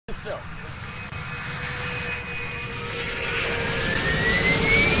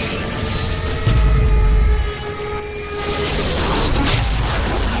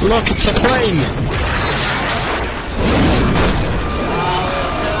look, it's a plane!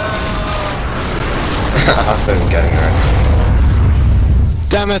 Austin's getting wrecked.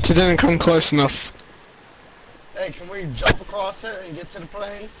 Damn it, it didn't come close enough. Hey, can we jump across it and get to the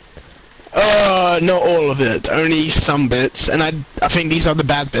plane? Not all of it, only some bits, and I think these are the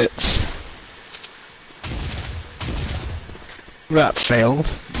bad bits. That failed.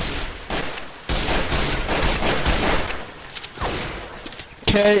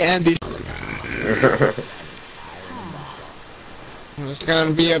 Okay, and these... There's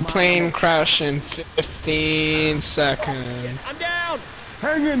gonna be a plane crash in 15 seconds. I'm down!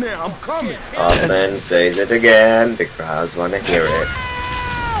 Hang in there, I'm coming! Austin says it again, the crowds want to hear it.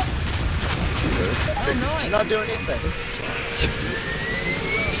 I'm not doing anything.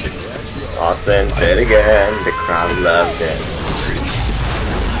 Austin, say it again, the crowd loves it.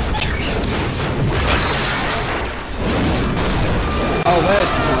 Oh,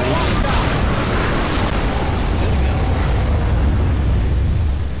 where's the plane?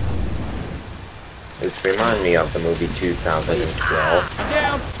 This reminds me of the movie 2012.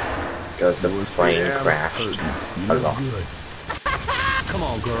 Because the plane crashed a lot. Come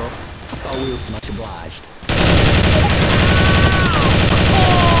on, girl. Oh, we were much obliged.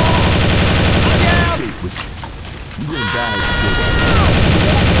 You're gonna die.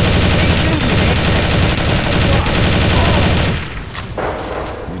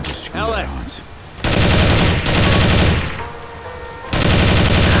 LS.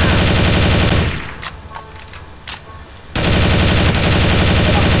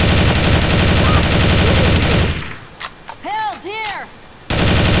 Pills here.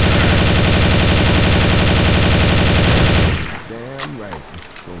 Damn right.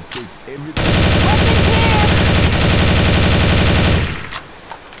 Gonna take everything. Weapons here.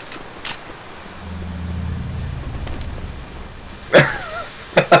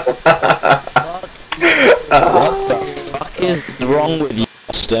 What the fuck is wrong with you,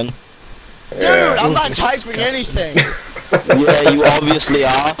 Austin? Dude, I'm not typing anything. Yeah, you obviously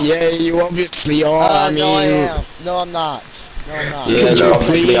are. Yeah, you obviously are. I mean, no, I am. No, I'm not. No, I'm not. Yeah, could no, you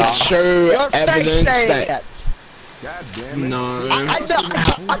obviously please are. show You're evidence saying that... God damn it. No.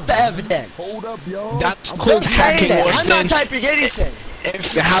 I'm the evidence. Hold up, y'all. That's called hacking, I'm Austin. not typing anything.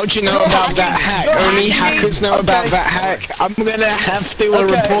 How'd you know about that hack? Only hackers know about that hack. I'm gonna have to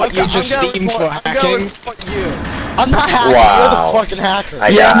report you to Steam for hacking. I'm not hacking. Wow. You're the fucking hacker.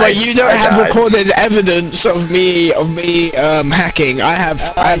 Yeah, died. but you don't I have died. recorded evidence of me hacking. I have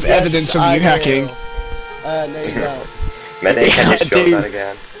evidence of you hacking. No, you don't. Mede, can you Yeah, show dude. that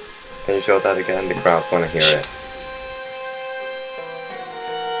again? Can you show that again? The crowds want to hear it.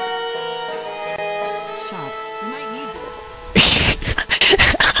 Shot. You might need this.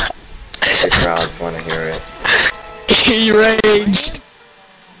 The crowds want to hear it. He raged.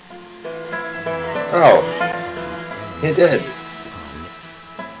 Oh, he did.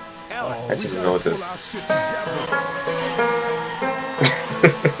 I just noticed.